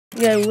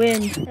guy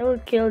win. I will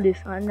kill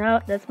this one.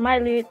 No, that's my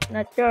loot,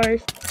 not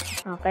yours.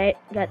 Okay,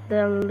 got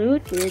the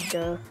loot with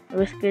the. It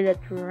was good at.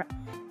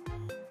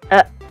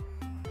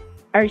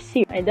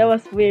 RC. That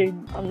was weird.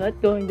 I'm not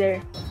going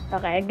there.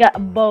 Okay, I got a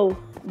bow.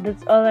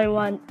 That's all I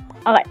want.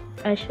 Okay,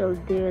 I shall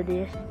do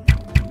this.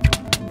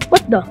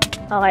 What the?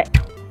 Okay.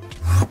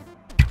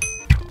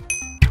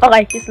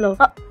 Okay, he's low.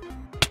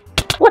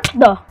 What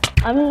the?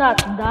 I'm not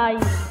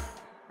dying.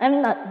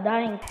 I'm not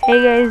dying.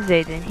 Hey guys,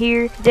 Zayden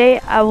here. Today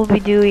I will be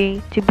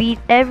doing to beat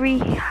every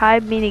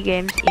Hive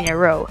minigames in a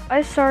row.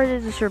 I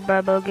started the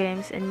survival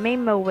games and made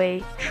my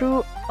way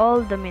through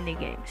all the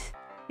minigames.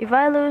 If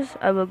I lose,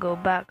 I will go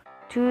back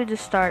to the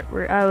start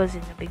where I was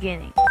in the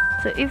beginning.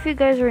 So if you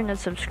guys are not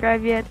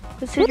subscribed yet,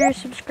 consider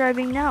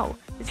subscribing now.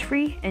 It's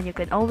free and you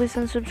can always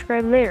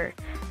unsubscribe later.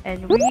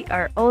 And we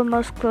are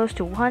almost close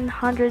to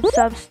 100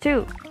 subs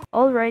too.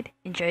 Alright,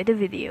 enjoy the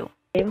video.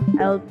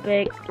 I'll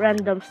pick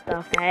random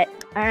stuff. Alright.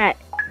 I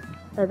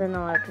don't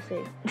know what to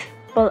say.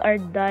 People are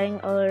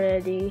dying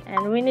already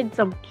and we need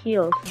some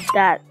kills.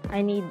 That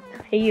I need.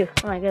 Hey you.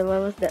 Oh my god,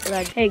 what was that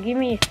lag? Hey, give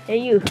me. Hey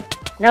you.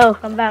 No,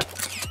 come back.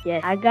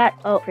 Yes, I got.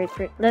 Oh,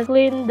 frick. Let's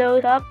clean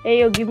those up. Hey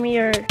yo, give me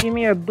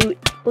your boot,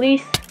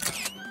 please.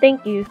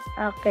 Thank you.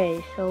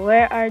 Okay, so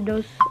where are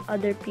those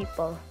other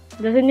people?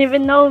 Doesn't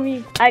even know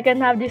me. I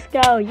can have this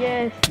cow.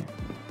 Yes.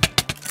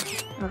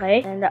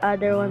 Okay, and the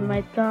other one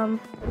might come.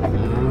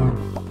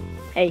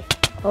 Hey.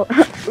 Oh,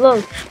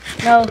 lol.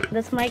 No,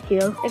 that's my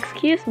kill.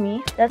 Excuse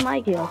me, that's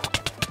my kill.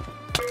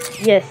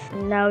 Yes,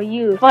 now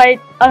you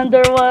fight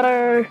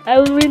underwater. I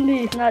will win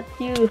this, not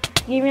you.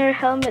 Give me your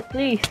helmet,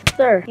 please,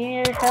 sir. Give me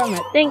your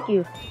helmet. Thank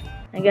you.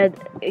 I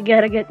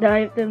gotta get the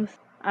items.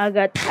 I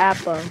got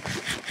apple.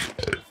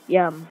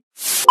 Yum.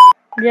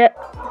 Yeah,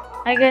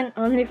 I can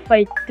only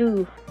fight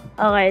 2.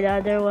 Okay, the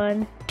other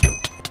one.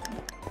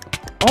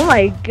 Oh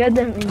my god,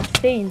 I'm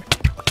insane.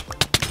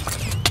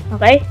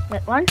 Okay,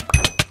 that one.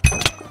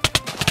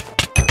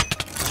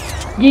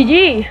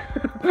 GG!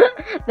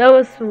 That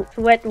was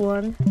sweat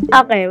one.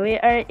 Okay, we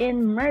are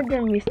in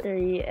murder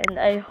mystery and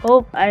I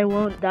hope I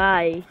won't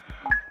die.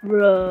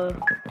 Bro.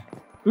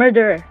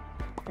 Murderer.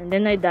 And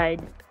then I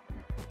died.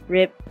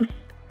 RIP.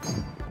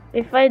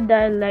 If I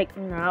die like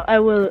now, I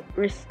will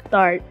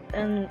restart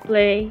and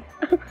play.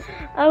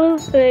 I will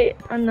play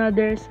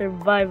another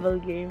survival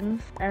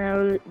games and I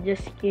will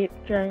just keep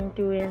trying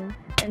to win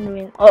and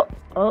win.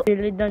 Oh,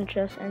 really don't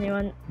trust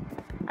anyone.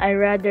 I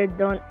rather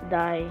don't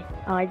die.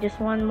 Just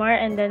one more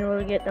and then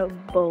we'll get a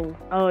bow.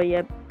 Oh,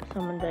 yep.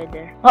 Someone died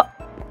there. Oh!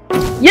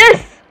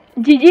 Yes!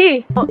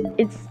 GG! Oh,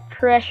 it's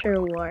Treasure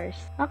Wars.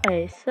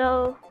 Okay,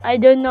 so I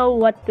don't know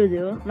what to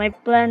do. My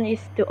plan is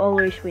to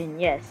always win.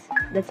 Yes,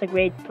 that's a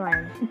great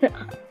plan.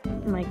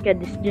 Oh my god,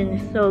 this gen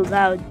is so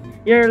loud.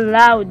 You're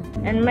loud.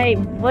 And my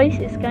voice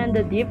is kind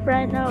of deep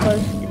right now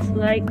because it's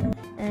like...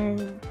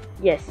 And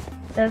yes,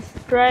 let's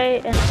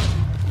try and...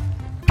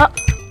 Oh!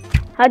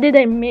 How did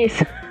I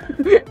miss?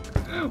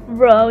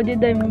 Bro, how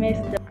did I miss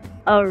that?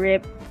 Oh,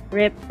 rip.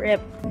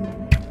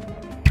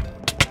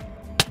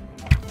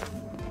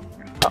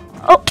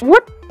 Oh,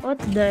 what? What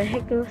the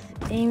heck was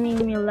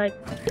aiming me like?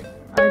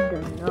 I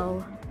don't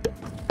know.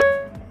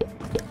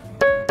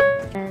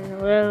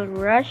 And we'll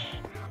rush.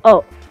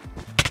 Oh.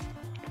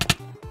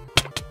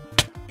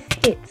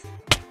 Hits.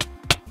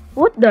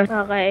 What the?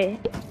 Okay.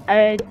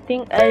 I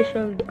think I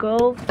should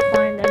go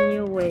find a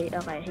new way.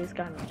 Okay, he's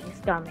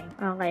coming.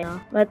 Okay,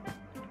 but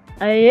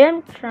I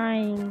am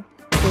trying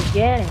to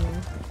get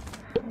him.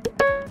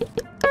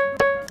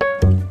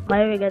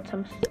 Okay, we got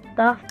some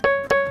stuff.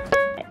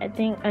 I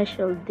think I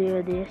should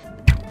do this.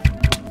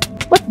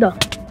 What the?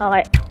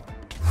 Okay.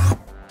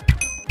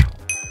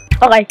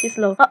 Okay, he's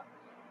low. Oh.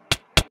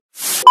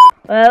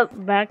 Well,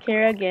 back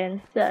here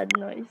again. Sad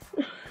noise.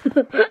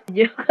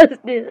 Because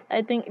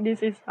I think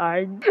this is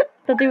hard.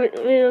 But it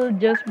will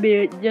just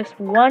be just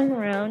one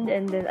round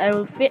and then I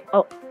will fit.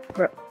 Oh,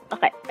 bro.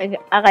 Okay,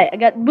 I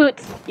got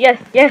boots. Yes,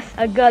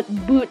 I got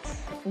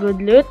boots. Good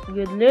loot.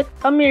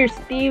 Come here,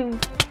 Steve.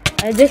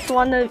 I just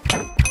wanna...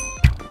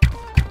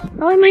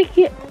 How am I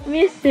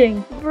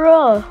missing?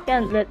 Bro,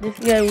 can't let this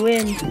guy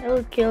win. I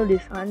will kill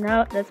this one.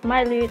 Now, that's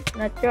my loot,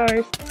 not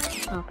yours.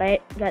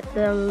 Okay, got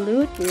the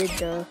loot with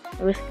the...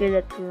 It was good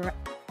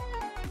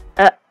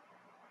at...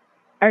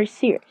 Are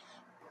serious?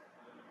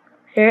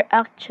 They're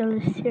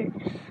actually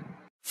serious.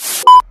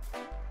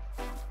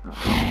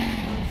 Okay.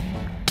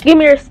 Give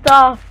me your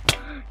stuff!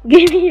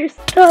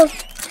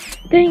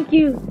 Thank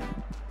you!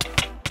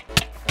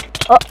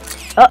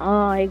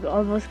 Oh, he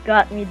almost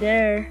got me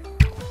there.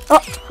 Oh,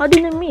 how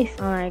did I miss?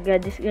 Oh my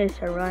god, this guy's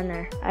a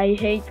runner. I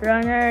hate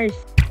runners.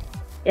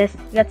 Yes,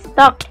 got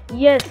stuck.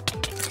 Yes,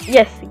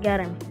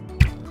 got him.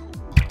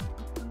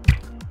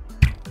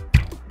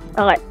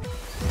 Okay.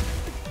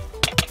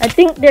 I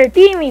think they're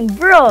teaming,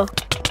 bro.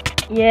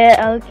 Yeah,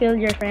 I'll kill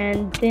your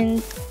friend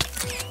since...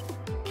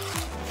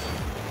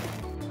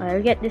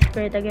 I'll get this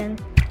crate again.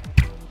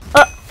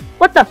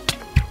 What the?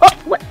 Oh,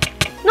 what?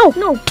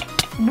 No.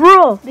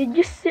 Bro, did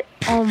you see?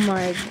 Oh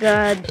my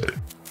god.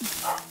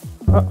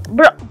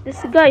 Bro,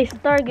 this guy is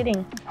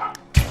targeting.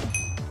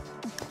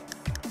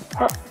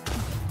 Oh.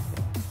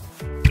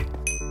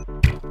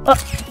 Oh.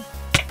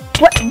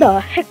 What the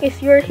heck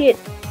is your hit?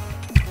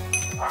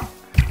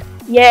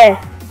 Yeah.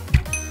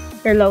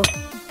 You're low.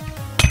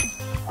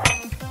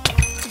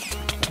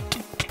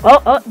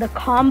 Oh, the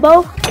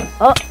combo.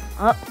 Oh.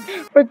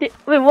 Wait,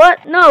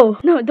 what? No,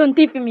 don't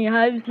TP me,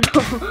 Hive.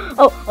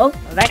 No. Oh,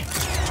 back.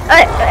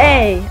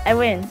 Hey, I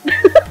win.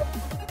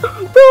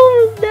 What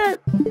was that?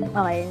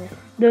 Okay,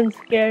 don't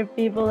scare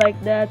people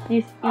like that.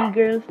 These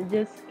e-girls are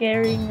just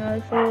scaring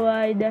us.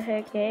 Why the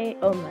heck, hey?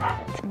 Oh my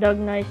god. Dog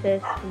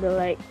noises, the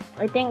like.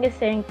 I think it's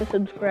saying to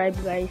subscribe,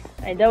 guys.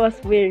 That was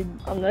weird.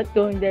 I'm not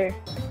going there.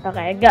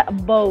 Okay, I got a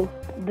bow.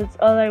 That's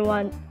all I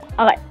want.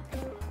 Okay.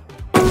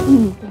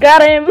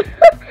 Got him!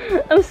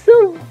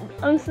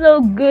 I'm so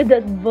good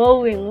at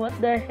bowing. What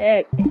the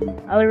heck?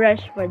 I'll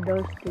rush for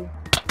those two.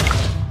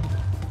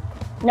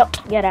 Nope,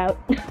 get out.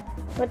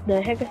 What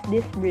the heck is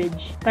this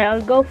bridge? Okay,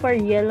 I'll go for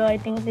yellow. I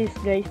think this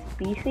guy's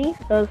PC.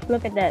 So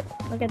look at that.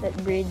 Look at that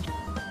bridge.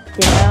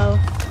 Yellow.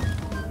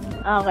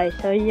 Okay,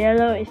 so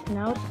yellow is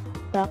now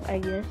stuck, I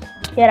guess.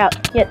 Get out.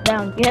 Get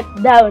down. Get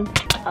down.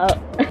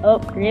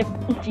 Oh, rip.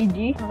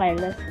 GG. Okay,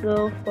 let's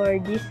go for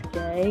this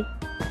guy.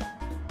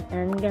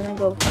 And I'm gonna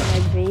go for my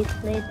base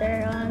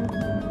later on.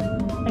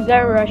 I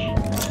gotta rush.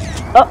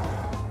 Oh!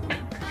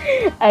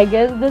 I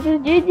guess this is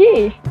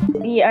GG.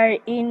 We are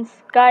in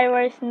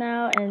Skywars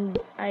now, and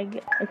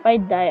if I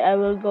die, I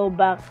will go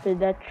back to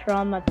that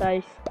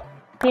traumatized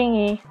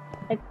thingy.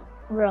 Like,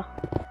 bro.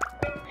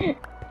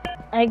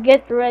 I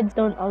get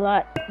redstone a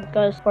lot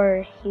because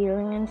for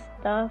healing and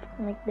stuff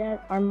like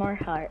that, or more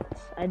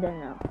hearts. I don't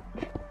know.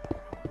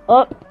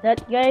 Oh,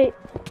 that guy.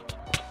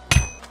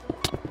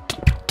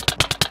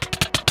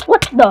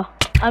 What the?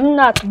 I'm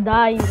not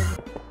dying.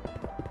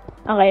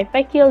 Okay, if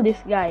I kill this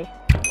guy.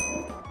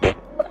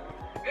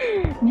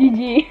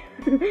 GG.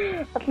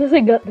 At least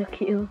I got the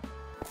kill.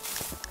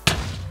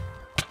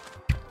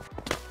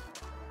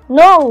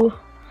 No!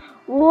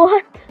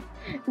 What?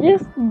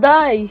 Just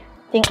die.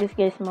 I think this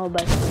guy's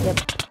mobile. Yep.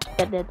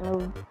 Get that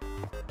move.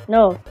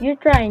 No, you're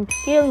trying to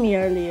kill me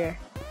earlier.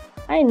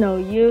 I know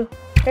you.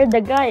 You're the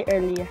guy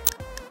earlier.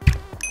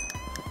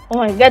 Oh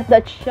my god,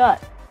 that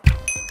shot.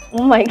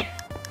 Oh my god.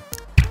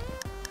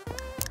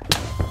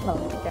 Oh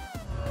my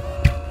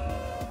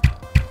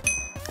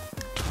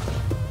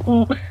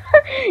god.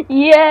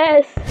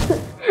 Yes!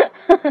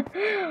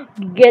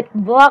 Get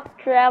block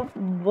trap,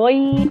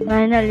 boy!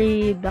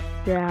 Finally, block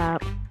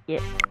trap.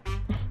 Yes.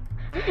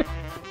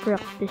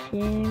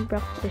 Practicing.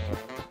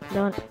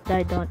 Don't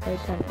die,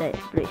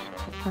 please.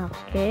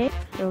 Okay,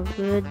 so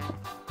good.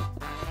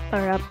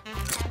 Power up.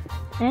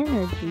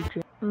 Energy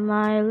drink.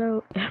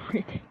 Milo,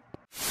 everything.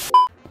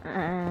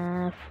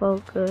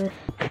 Focus.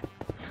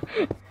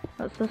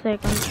 What's the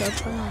second step?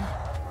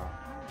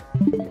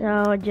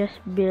 So just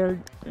build.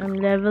 I'm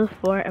level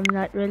 4. I'm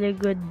not really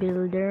good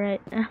builder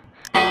right now.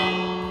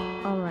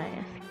 Oh my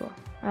school.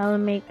 I'll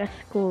make a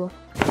school.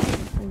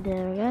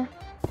 There we go.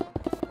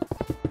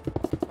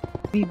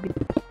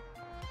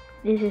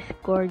 This is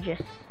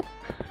gorgeous.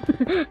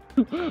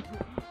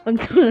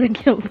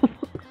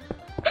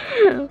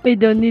 We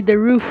don't need the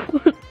roof.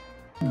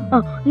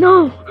 Oh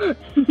no!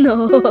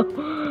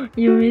 No!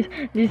 You miss.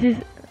 This is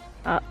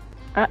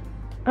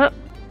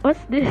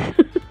what's this?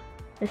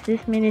 Is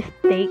this mini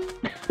steak?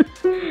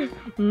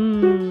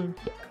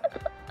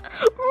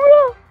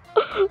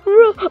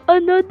 Bro,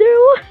 another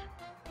one?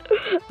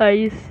 Are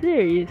you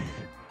serious?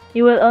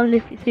 You will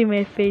only see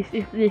my face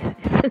if this is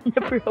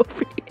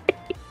inappropriate.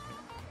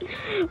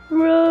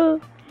 Bro,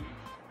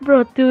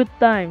 2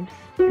 times.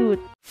 2.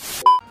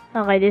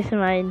 Okay, this is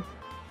mine.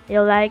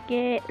 You like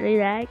it? You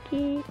like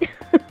it?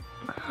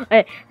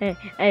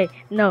 Hey,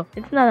 no,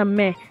 it's not a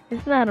meh.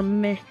 It's not a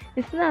meh.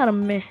 It's not a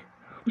meh.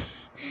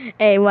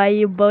 Hey, why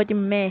you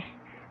voting meh?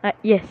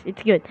 Yes,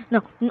 it's good.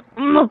 No.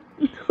 I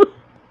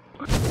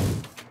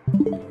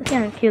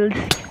can't kill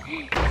this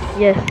guy.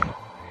 Yes.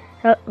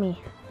 Help me,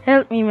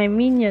 my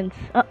minions.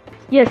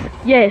 Yes,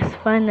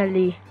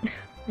 finally.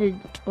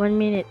 1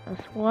 minute.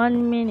 That's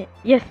 1 minute.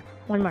 Yes,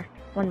 one more.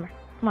 Come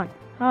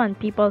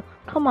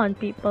on,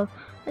 people.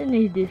 I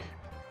need this.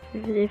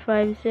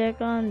 55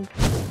 seconds.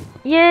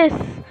 Yes,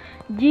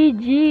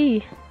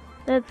 GG.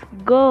 Let's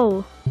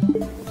go.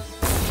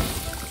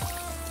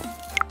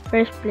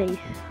 First place.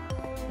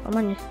 Come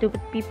on, you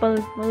stupid people.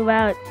 Move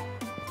out.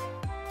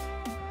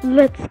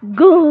 Let's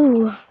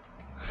go.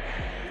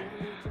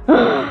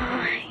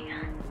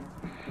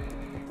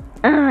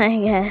 Oh my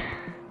god.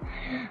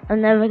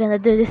 I'm never gonna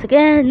do this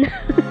again.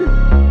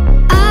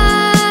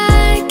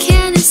 I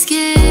can't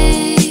escape.